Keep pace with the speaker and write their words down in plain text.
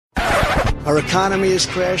Our economy is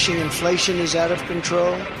crashing. Inflation is out of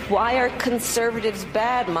control. Why are conservatives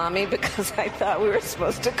bad, Mommy? Because I thought we were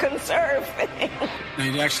supposed to conserve.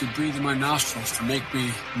 They'd actually breathe in my nostrils to make me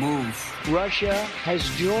move. Russia has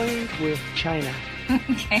joined with China.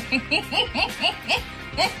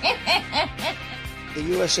 The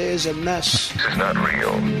USA is a mess. This is not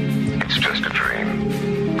real. It's just a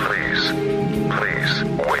dream. Please,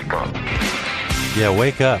 wake up. Yeah,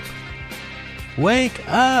 wake up. Wake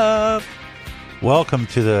up. Welcome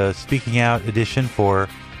to the Speaking Out edition for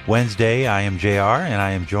Wednesday. I am JR, and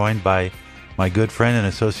I am joined by my good friend and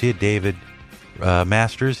associate, David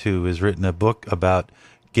Masters, who has written a book about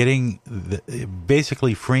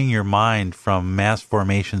basically freeing your mind from mass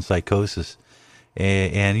formation psychosis.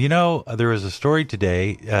 And you know, there was a story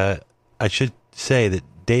today. I should say that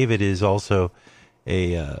David is also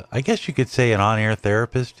I guess you could say, an on-air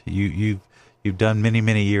therapist. You've done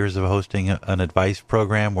many years of hosting an advice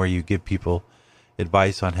program where you give people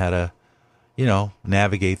advice on how to,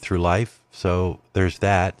 navigate through life. So there's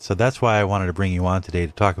that. So that's why I wanted to bring you on today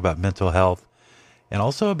to talk about mental health and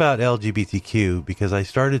also about LGBTQ, because I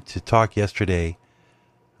started to talk yesterday,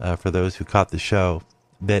 for those who caught the show,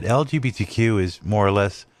 that LGBTQ is more or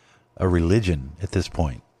less a religion at this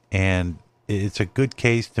point. And it's a good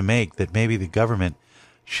case to make that maybe the government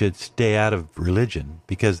should stay out of religion,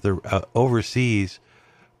 because they're overseas,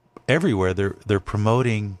 everywhere, they're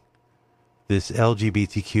promoting this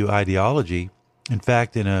LGBTQ ideology. In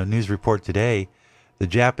fact, in a news report today, the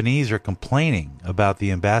Japanese are complaining about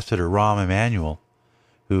the ambassador Rahm Emanuel,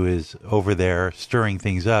 who is over there stirring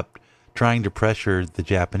things up, trying to pressure the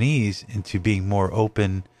Japanese into being more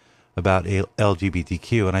open about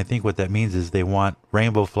LGBTQ. And I think what that means is they want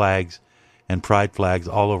rainbow flags and pride flags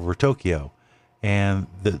all over Tokyo. And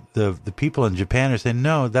the people in Japan are saying,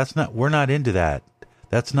 no, we're not into that.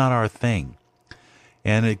 That's not our thing.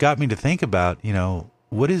 And it got me to think about,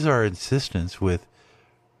 what is our insistence with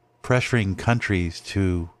pressuring countries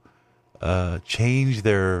to change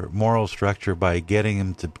their moral structure by getting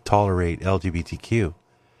them to tolerate LGBTQ,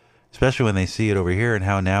 especially when they see it over here and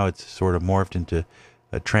how now it's sort of morphed into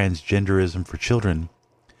a transgenderism for children.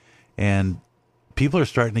 And people are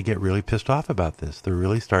starting to get really pissed off about this. They're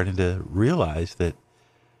really starting to realize that,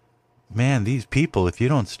 man, these people, if you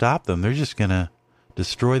don't stop them, they're just going to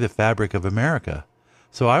destroy the fabric of America.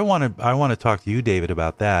 So I want to talk to you, David,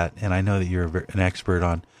 about that. And I know that you're an expert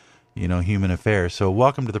on, human affairs. So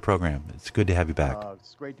welcome to the program. It's good to have you back.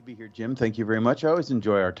 It's great to be here, Jim. Thank you very much. I always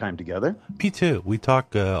enjoy our time together. Me too. We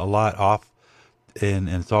talk a lot off, and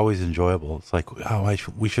it's always enjoyable. It's like,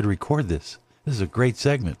 we should record this. This is a great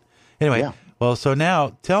segment. Anyway. Yeah. Well, so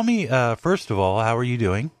now tell me, first of all, how are you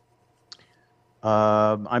doing?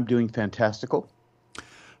 I'm doing fantastical.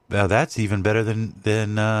 Well, that's even better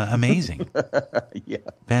than amazing. Yeah.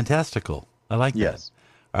 Fantastical. I like that. Yes.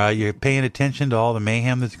 You're paying attention to all the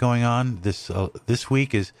mayhem that's going on. This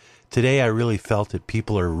week today I really felt that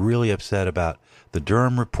people are really upset about the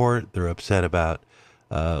Durham report. They're upset about,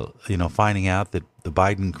 finding out that the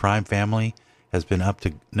Biden crime family has been up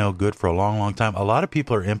to no good for a long time. A lot of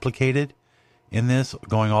people are implicated in this,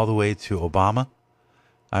 going all the way to Obama.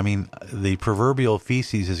 I mean, the proverbial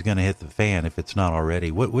feces is going to hit the fan if it's not already.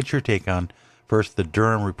 What's your take on, first, the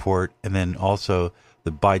Durham report and then also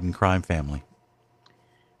the Biden crime family?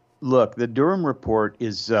 Look, the Durham report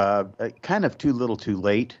is kind of too little too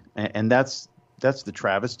late, and that's the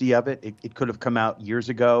travesty of it. It could have come out years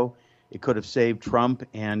ago. It could have saved Trump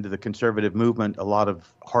and the conservative movement a lot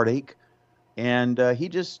of heartache, and he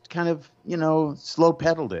just kind of, slow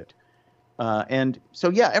pedaled it. And so,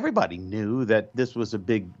 yeah, everybody knew that this was a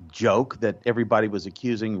big joke, that everybody was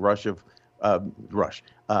accusing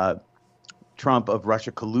Trump of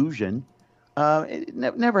Russia collusion. It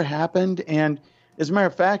never happened. And as a matter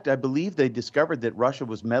of fact, I believe they discovered that Russia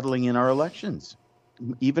was meddling in our elections,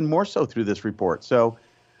 even more so through this report. So,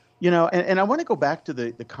 and I want to go back to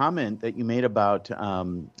the comment that you made about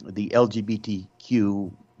the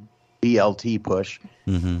LGBTQ BLT push.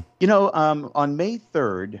 Mm-hmm. On May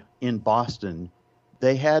 3rd in Boston,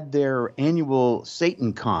 they had their annual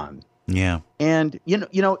Satan Con. Yeah. And,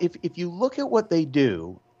 if you look at what they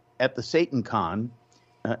do at the Satan Con,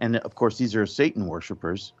 and of course, these are Satan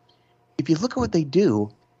worshipers, if you look at what they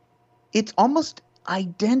do, it's almost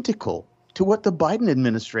identical to what the Biden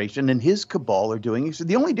administration and his cabal are doing. So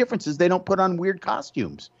the only difference is they don't put on weird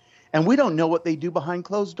costumes. And we don't know what they do behind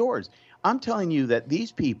closed doors. I'm telling you that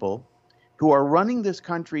these people who are running this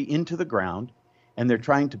country into the ground, and they're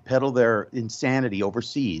trying to peddle their insanity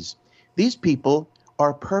overseas, these people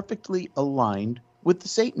are perfectly aligned with the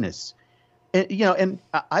Satanists. And, and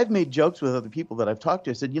I've made jokes with other people that I've talked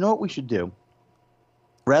to. I said, you know what we should do?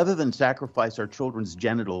 Rather than sacrifice our children's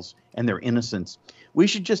genitals and their innocence, we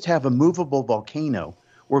should just have a movable volcano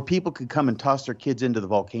where people could come and toss their kids into the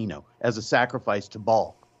volcano as a sacrifice to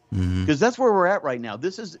Baal. Because that's where we're at right now.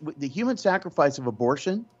 This is the human sacrifice of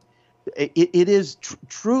abortion. It is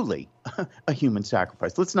truly a human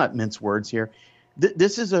sacrifice. Let's not mince words here.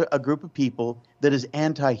 This is a group of people that is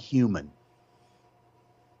anti-human.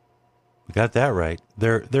 You got that right.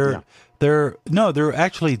 They're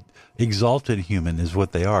actually exalted human is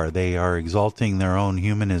what they are. They are exalting their own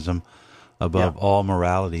humanism above all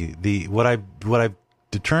morality. What I've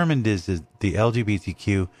determined is that the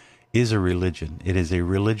LGBTQ is a religion. It is a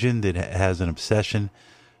religion that has an obsession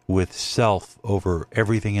with self over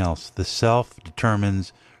everything else. The self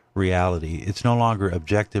determines reality. It's no longer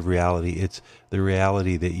objective reality. It's the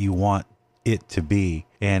reality that you want it to be.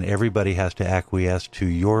 And everybody has to acquiesce to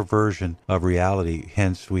your version of reality.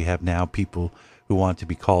 Hence, we have now people who want to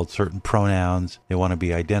be called certain pronouns. They want to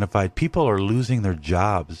be identified. People are losing their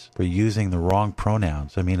jobs for using the wrong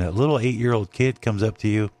pronouns. I mean, a little 8-year-old kid comes up to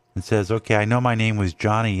you and says, okay, I know my name was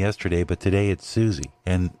Johnny yesterday, but today it's Susie.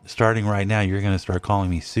 And starting right now, you're going to start calling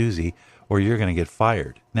me Susie, or you're going to get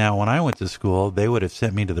fired. Now, when I went to school, they would have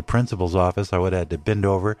sent me to the principal's office. I would have had to bend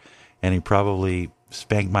over, and he probably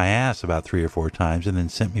spanked my ass about 3 or 4 times and then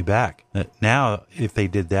sent me back. Now, if they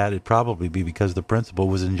did that, it'd probably be because the principal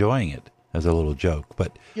was enjoying it as a little joke.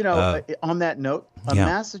 But on that note, a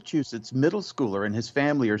Massachusetts middle schooler and his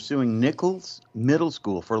family are suing Nichols Middle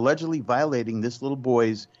School for allegedly violating this little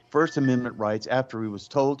boy's First Amendment rights after he was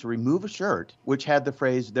told to remove a shirt which had the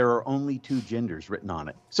phrase, "There are only 2 genders" written on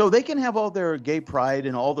it. So they can have all their gay pride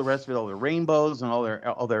and all the rest of it, all their rainbows and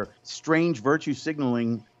all their strange virtue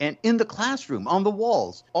signaling, and in the classroom, on the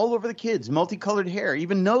walls, all over the kids, multicolored hair,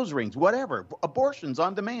 even nose rings, whatever, abortions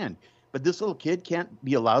on demand. But this little kid can't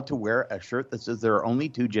be allowed to wear a shirt that says there are only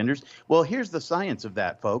 2 genders. Well, here's the science of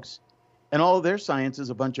that, folks. And all of their science is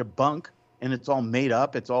a bunch of bunk, and it's all made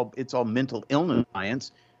up. It's all mental illness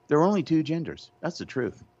science. There are only 2 genders. That's the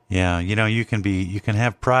truth. Yeah, you can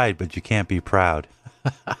have pride, but you can't be proud.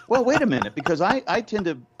 Well, wait a minute, because I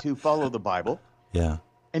tend to follow the Bible. Yeah.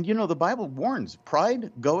 And the Bible warns,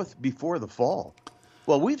 pride goeth before the fall.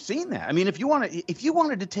 Well, we've seen that. I mean, if you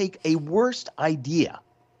wanted to take a worst idea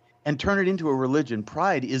and turn it into a religion,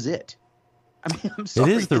 pride is it. I mean, I'm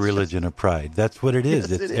sorry. It is the religion of pride. That's what it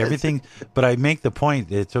is. Yes, it's it everything. is. But I make the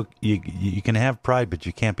point. You can have pride, but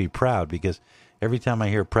you can't be proud, because every time I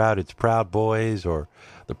hear proud, it's Proud Boys or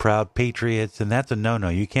the Proud Patriots, and that's a no-no.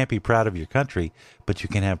 You can't be proud of your country, but you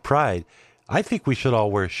can have pride. I think we should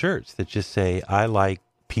all wear shirts that just say, I like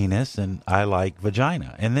penis and I like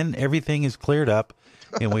vagina. And then everything is cleared up,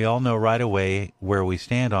 and we all know right away where we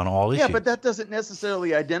stand on all issues. Yeah, but that doesn't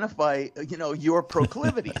necessarily identify, your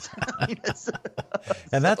proclivities.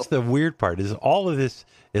 And that's the weird part, is all of this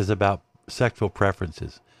is about sexual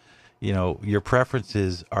preferences. Your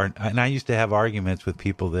preferences are, and I used to have arguments with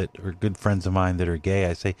people that are good friends of mine that are gay.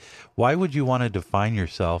 I say, why would you want to define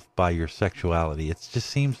yourself by your sexuality? It just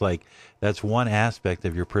seems like that's one aspect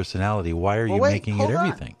of your personality. Why are you making it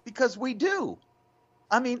everything? Because we do.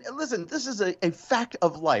 I mean, listen, this is a fact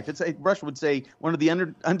of life. Rush would say, one of the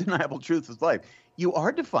undeniable truths of life. You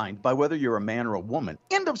are defined by whether you're a man or a woman.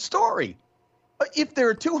 End of story. If there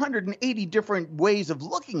are 280 different ways of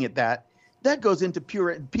looking at that, that goes into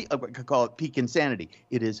I could call it peak insanity.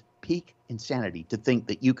 It is peak insanity to think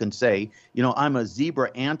that you can say, I'm a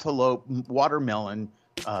zebra, antelope, watermelon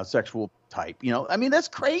sexual type. I mean, that's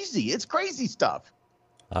crazy. It's crazy stuff.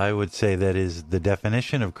 I would say that is the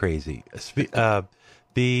definition of crazy.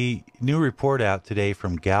 The new report out today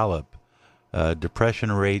from Gallup,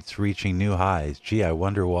 depression rates reaching new highs. Gee, I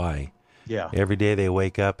wonder why. Yeah. Every day they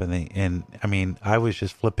wake up and I mean, I was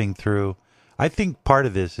just flipping through. I think part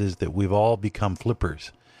of this is that we've all become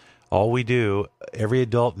flippers. All we do, every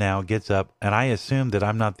adult now gets up, and I assume that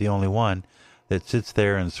I'm not the only one that sits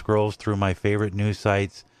there and scrolls through my favorite news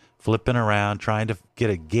sites, flipping around, trying to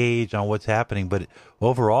get a gauge on what's happening. But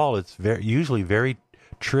overall, it's usually very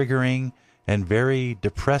triggering and very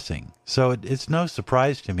depressing. So it's no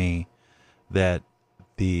surprise to me that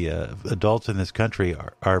the adults in this country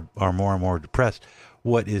are more and more depressed.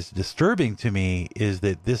 What is disturbing to me is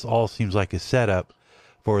that this all seems like a setup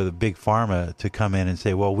for the big pharma to come in and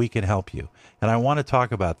say, well, we can help you. And I want to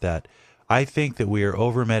talk about that. I think that we are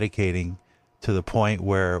over-medicating to the point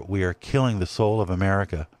where we are killing the soul of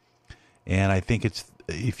America. And I think it's,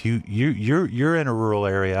 if you're in a rural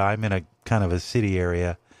area, I'm in a kind of a city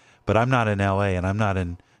area, but I'm not in LA and I'm not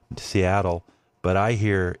in Seattle, but I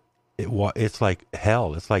hear it's like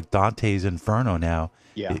hell. It's like Dante's Inferno now.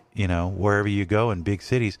 Yeah. Wherever you go in big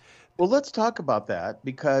cities. Well, let's talk about that,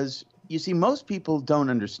 because you see, most people don't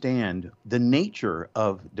understand the nature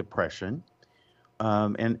of depression.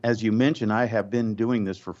 And as you mentioned, I have been doing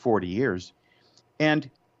this for 40 years. And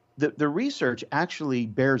the research actually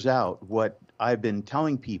bears out what I've been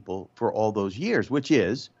telling people for all those years, which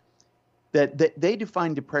is that they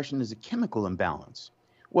define depression as a chemical imbalance.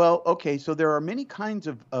 Well, okay, so there are many kinds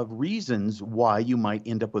of reasons why you might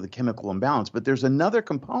end up with a chemical imbalance, but there's another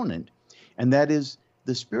component, and that is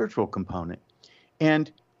the spiritual component.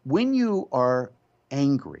 And when you are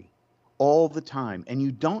angry all the time and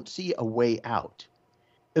you don't see a way out,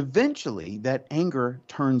 eventually that anger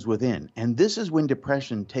turns within. And this is when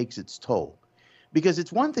depression takes its toll. Because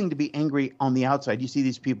it's one thing to be angry on the outside. You see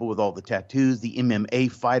these people with all the tattoos, the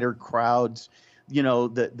MMA fighter crowds, you know,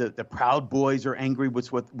 the Proud Boys are angry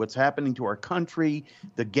with what's happening to our country.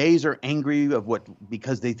 The gays are angry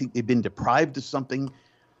because they think they've been deprived of something.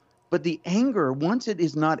 But the anger, once it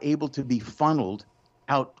is not able to be funneled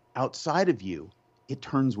outside of you, it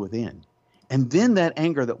turns within. And then that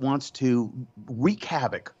anger that wants to wreak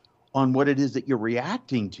havoc on what it is that you're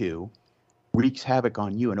reacting to wreaks havoc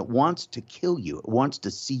on you, and it wants to kill you. It wants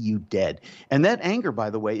to see you dead. And that anger, by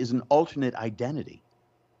the way, is an alternate identity.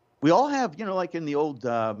 We all have, you know, like in the old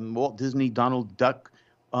Walt Disney Donald Duck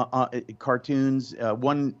cartoons,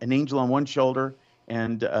 an angel on one shoulder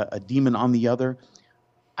and a demon on the other.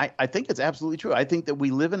 I think it's absolutely true. I think that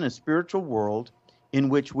we live in a spiritual world in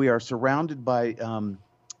which we are surrounded by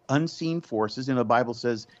unseen forces. And the Bible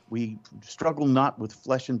says we struggle not with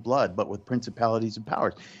flesh and blood, but with principalities and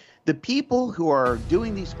powers. The people who are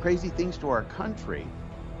doing these crazy things to our country,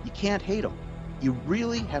 you can't hate them. You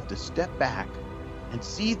really have to step back and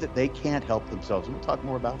see that they can't help themselves. We'll talk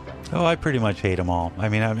more about that. Oh, I pretty much hate them all. I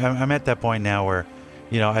mean, I'm at that point now where,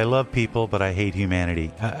 you know, I love people, but I hate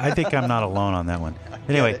humanity. I think I'm not alone on that one.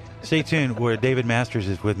 Anyway, stay tuned where David Masters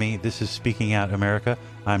is with me. This is Speaking Out America.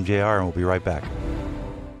 I'm JR, and we'll be right back.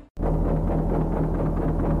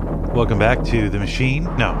 Welcome back to The Machine.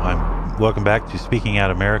 Welcome back to Speaking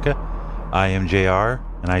Out America. I am JR,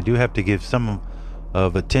 and I do have to give some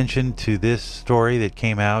of attention to this story that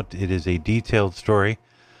came out. It is a detailed story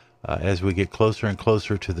as we get closer and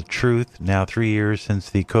closer to the truth, now 3 years since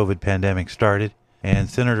the COVID pandemic started. And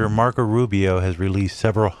Senator Marco Rubio has released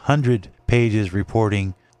several hundred pages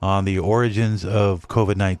reporting on the origins of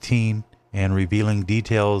COVID-19 and revealing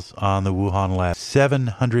details on the Wuhan lab.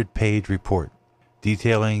 700-page report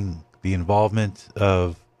detailing the involvement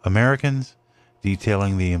of Americans,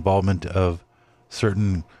 detailing the involvement of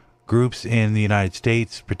certain groups in the United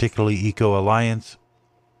States, particularly Eco Alliance,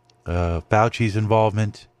 Fauci's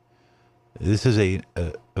involvement. This is a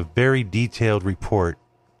very detailed report,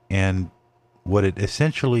 and what it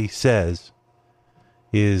essentially says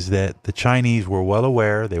is that the Chinese were well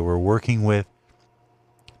aware. They were working with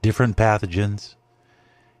different pathogens,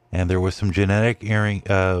 and there was some genetic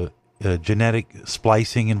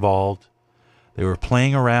splicing involved. They were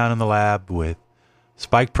playing around in the lab with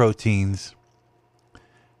spike proteins,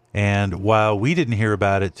 and while we didn't hear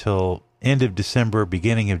about it till end of December,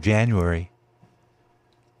 beginning of January,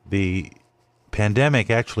 the pandemic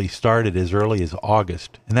actually started as early as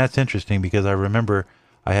August. And that's interesting because I remember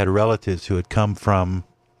I had relatives who had come from,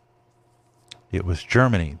 it was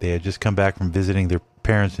Germany. They had just come back from visiting their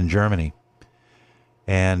parents in Germany,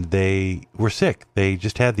 and they were sick. They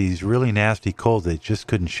just had these really nasty colds they just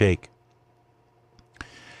couldn't shake.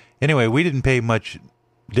 Anyway, we didn't pay much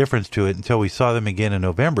difference to it until we saw them again in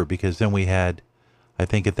November, because then we had, I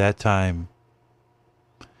think at that time,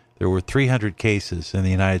 there were 300 cases in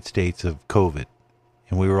the United States of COVID,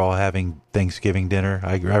 and we were all having Thanksgiving dinner.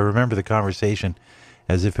 I remember the conversation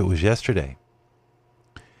as if it was yesterday.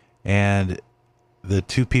 And the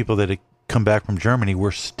two people that had come back from Germany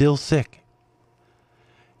were still sick.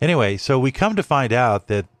 Anyway, so we come to find out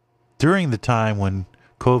that during the time when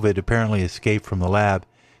COVID apparently escaped from the lab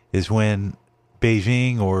is when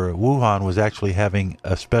Beijing or Wuhan was actually having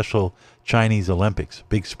a special Chinese Olympics,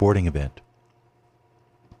 big sporting event.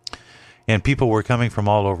 And people were coming from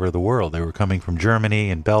all over the world. They were coming from Germany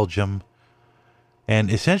and Belgium. And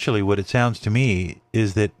essentially what it sounds to me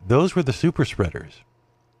is that those were the super spreaders.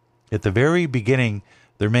 At the very beginning,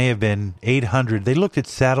 there may have been 800. They looked at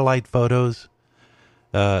satellite photos,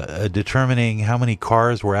 determining how many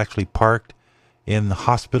cars were actually parked in the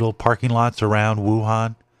hospital parking lots around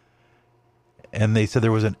Wuhan. And they said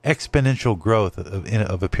there was an exponential growth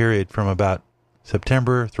of a period from about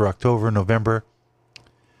September through October, November.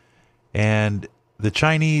 And the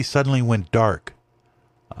Chinese suddenly went dark.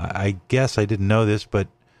 I guess I didn't know this, but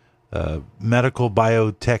medical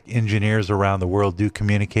biotech engineers around the world do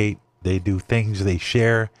communicate. They do things. They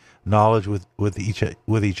share knowledge with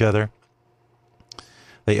each other.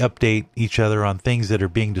 They update each other on things that are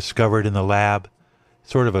being discovered in the lab.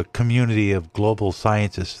 Sort of a community of global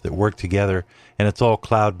scientists that work together, and it's all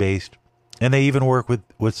cloud-based. And they even work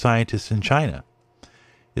with scientists in China.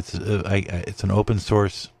 It's an open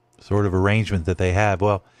source sort of arrangement that they have.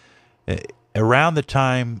 Well, around the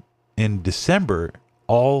time in December,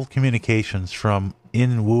 all communications from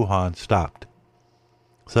in Wuhan stopped.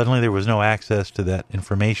 Suddenly there was no access to that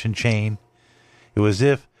information chain. It was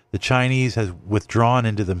as if the Chinese had withdrawn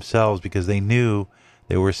into themselves because they knew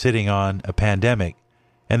they were sitting on a pandemic,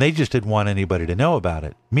 and they just didn't want anybody to know about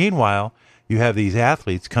it. Meanwhile, you have these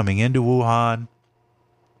athletes coming into Wuhan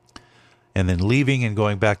and then leaving and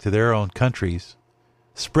going back to their own countries,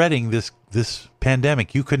 spreading this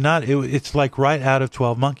pandemic. You could not, it's like right out of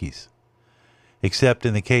 12 Monkeys. Except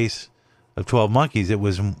in the case of 12 Monkeys, it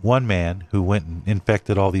was one man who went and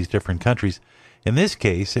infected all these different countries. In this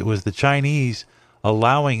case, it was the Chinese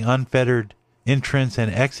allowing unfettered entrance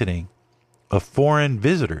and exiting of foreign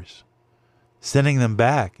visitors, sending them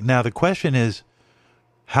back. Now, the question is,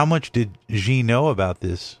 how much did Xi know about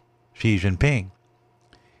this, Xi Jinping?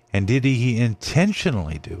 And did he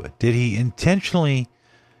intentionally do it? Did he intentionally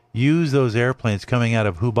use those airplanes coming out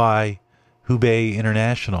of Hubei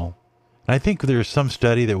International? And I think there's some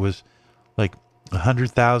study that was like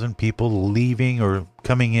 100,000 people leaving or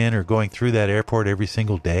coming in or going through that airport every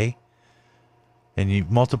single day. And you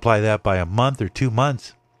multiply that by a month or 2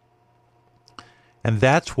 months. And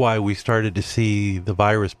that's why we started to see the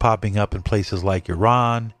virus popping up in places like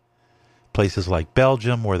Iran, places like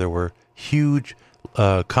Belgium, where there were huge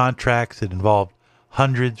contracts that involved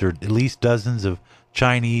hundreds or at least dozens of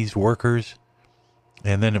Chinese workers.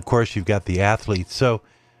 And then, of course, you've got the athletes. So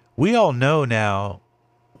we all know now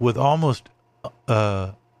with almost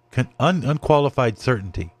unqualified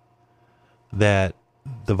certainty that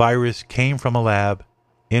the virus came from a lab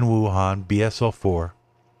in Wuhan, BSL-4,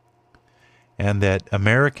 and that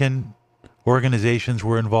American organizations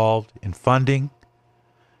were involved in funding,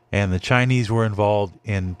 and the Chinese were involved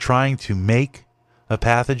in trying to make a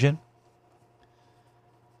pathogen.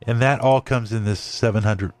 And that all comes in this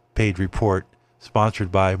 700-page report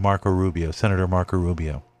sponsored by Marco Rubio, Senator Marco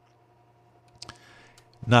Rubio.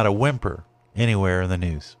 Not a whimper anywhere in the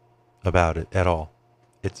news about it at all.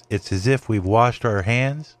 It's as if we've washed our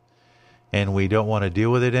hands and we don't want to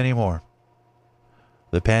deal with it anymore.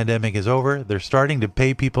 The pandemic is over. They're starting to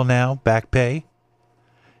pay people now, back pay.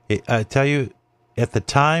 I tell you, at the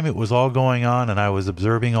time it was all going on and I was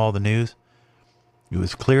observing all the news, it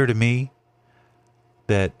was clear to me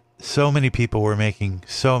that so many people were making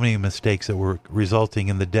so many mistakes that were resulting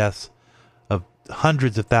in the deaths of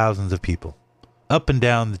hundreds of thousands of people up and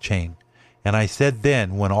down the chain. And I said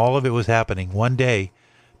then, when all of it was happening, one day,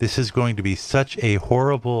 this is going to be such a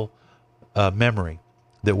horrible memory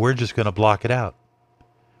that we're just going to block it out.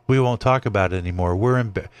 We won't talk about it anymore.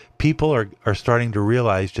 People are starting to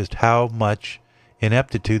realize just how much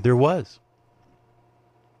ineptitude there was.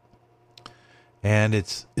 And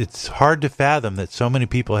it's hard to fathom that so many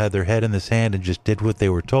people had their head in the sand and just did what they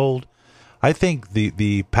were told. I think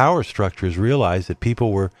the power structures realized that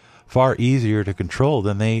people were far easier to control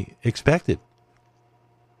than they expected.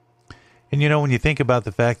 And when you think about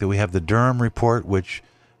the fact that we have the Durham report, which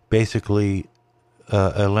basically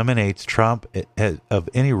eliminates Trump of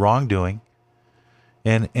any wrongdoing,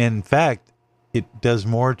 and in fact, it does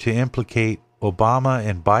more to implicate Obama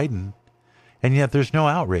and Biden, and yet there's no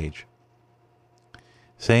outrage.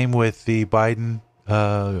 Same with the Biden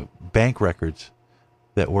bank records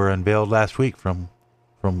that were unveiled last week from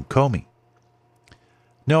Comey.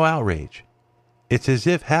 No outrage. It's as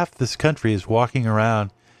if half this country is walking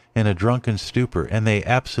around in a drunken stupor, and they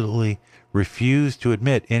absolutely refuse to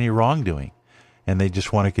admit any wrongdoing. And they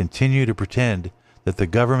just want to continue to pretend that the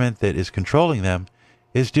government that is controlling them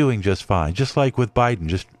is doing just fine. Just like with Biden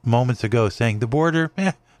just moments ago saying the border,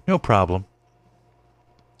 no problem.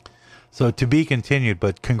 So to be continued,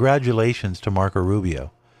 but congratulations to Marco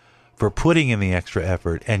Rubio for putting in the extra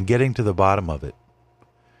effort and getting to the bottom of it.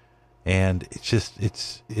 And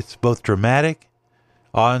it's both dramatic,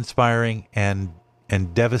 awe-inspiring, and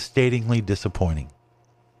devastatingly disappointing.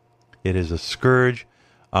 It is a scourge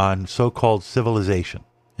on so-called civilization,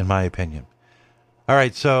 in my opinion. All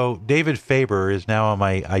right, so David Faber is now on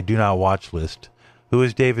my I do not watch list. Who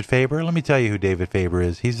is David Faber? Let me tell you who David Faber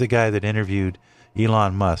is. He's the guy that interviewed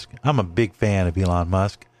Elon Musk. I'm a big fan of Elon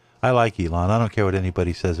Musk. I like Elon. I don't care what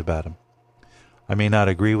anybody says about him. I may not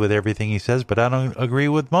agree with everything he says, but I don't agree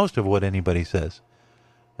with most of what anybody says.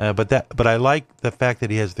 But I like the fact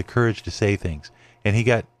that he has the courage to say things. And he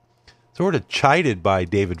got sort of chided by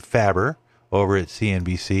David Faber over at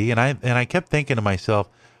CNBC, and I kept thinking to myself,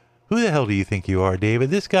 Who the hell do you think you are,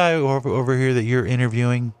 David? This guy over here that you're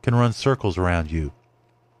interviewing can run circles around you.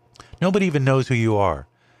 Nobody even knows who you are.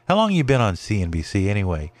 How long have you been on CNBC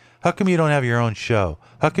anyway? How come you don't have your own show?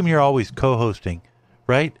 How come you're always co-hosting,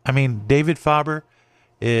 right? I mean, David Faber,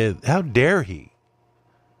 how dare he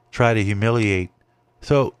try to humiliate?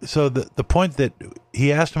 So the point that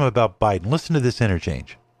he asked him about Biden, listen to this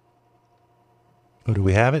interchange. Oh, do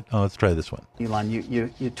we have it? Oh, let's try this one. Elon,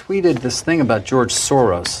 you tweeted this thing about George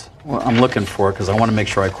Soros. Well, I'm looking for it because I want to make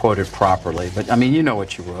sure I quote it properly. But, I mean, you know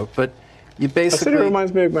what you wrote. But you basically... I said it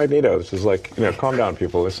reminds me of Magneto. It's just like, calm down,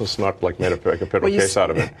 people. This is not like made a federal case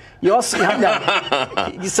out of it. You also...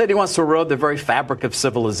 you said he wants to erode the very fabric of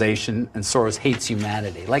civilization, and Soros hates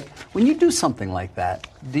humanity. Like, when you do something like that,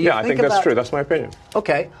 do you I think that's true. That's my opinion.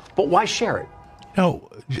 Okay, but why share it? No,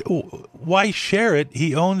 why share it?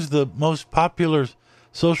 He owns the most popular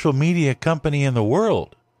social media company in the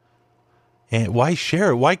world. And why share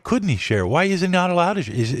it? Why couldn't he share it? Why is he not allowed to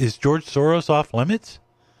share? Is George Soros off limits?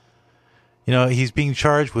 He's being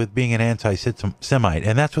charged with being an anti-Semite,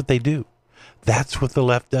 and that's what they do. That's what the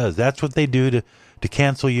left does. That's what they do to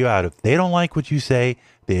cancel you out. If they don't like what you say,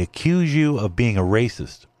 they accuse you of being a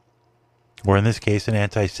racist, or in this case, an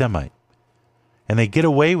anti-Semite. And they get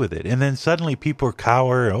away with it. And then suddenly people are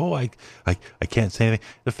cower. Oh, I can't say anything.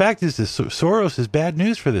 The fact is this Soros is bad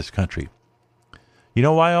news for this country. You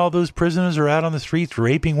know why all those prisoners are out on the streets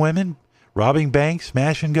raping women, robbing banks,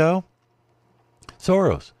 smash and go?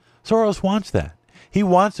 Soros. Soros wants that. He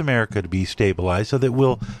wants America to be stabilized so that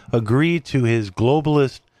we'll agree to his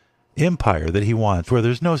globalist empire that he wants, where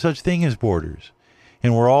there's no such thing as borders.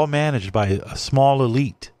 And we're all managed by a small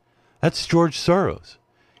elite. That's George Soros.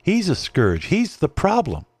 He's a scourge. He's the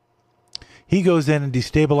problem. He goes in and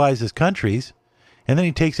destabilizes countries, and then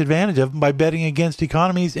he takes advantage of them by betting against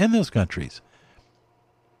economies in those countries.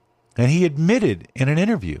 And he admitted in an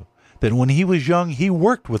interview that when he was young, he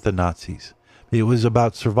worked with the Nazis. It was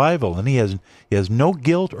about survival, and he has no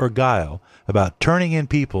guilt or guile about turning in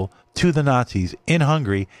people to the Nazis in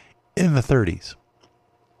Hungary in the 30s.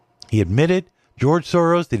 He admitted, George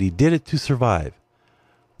Soros, that he did it to survive.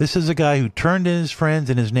 This is a guy who turned in his friends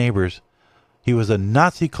and his neighbors. He was a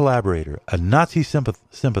Nazi collaborator, a Nazi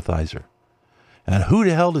sympathizer. And who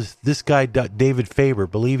the hell does this guy, David Faber,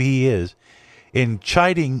 believe he is in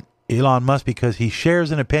chiding Elon Musk because he shares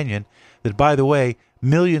an opinion that, by the way,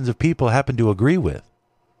 millions of people happen to agree with?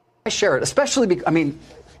 I share it, especially because,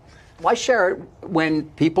 why share it when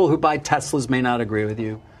people who buy Teslas may not agree with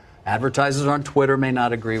you? Advertisers on Twitter may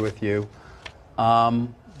not agree with you.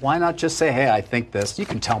 Why not just say, hey, I think this. You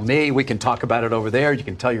can tell me. We can talk about it over there. You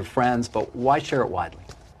can tell your friends. But why share it widely?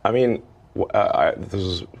 This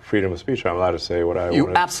is freedom of speech. I'm allowed to say what I want. You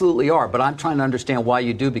absolutely are. But I'm trying to understand why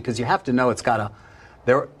you do, because you have to know it's got a...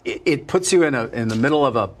 It puts you in the middle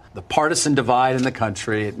of the partisan divide in the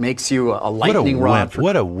country. It makes you a lightning rod.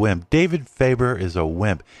 What a wimp. David Faber is a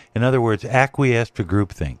wimp. In other words, acquiesce to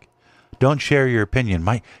groupthink. Don't share your opinion.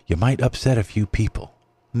 You might upset a few people.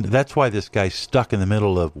 That's why this guy's stuck in the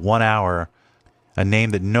middle of 1 hour, a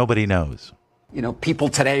name that nobody knows. People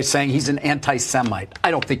today saying he's an anti-Semite.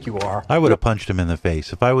 I don't think you are. I would have punched him in the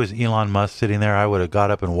face. If I was Elon Musk sitting there, I would have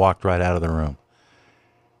got up and walked right out of the room.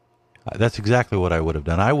 That's exactly what I would have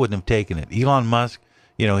done. I wouldn't have taken it. Elon Musk,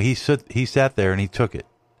 he sat there and he took it.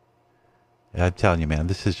 I'm telling you, man,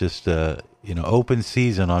 this is just, open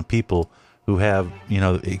season on people who have,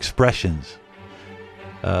 expressions.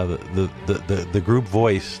 The group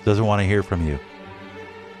voice doesn't want to hear from you.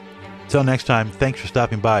 Until next time, thanks for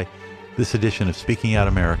stopping by this edition of Speaking Out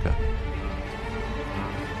America.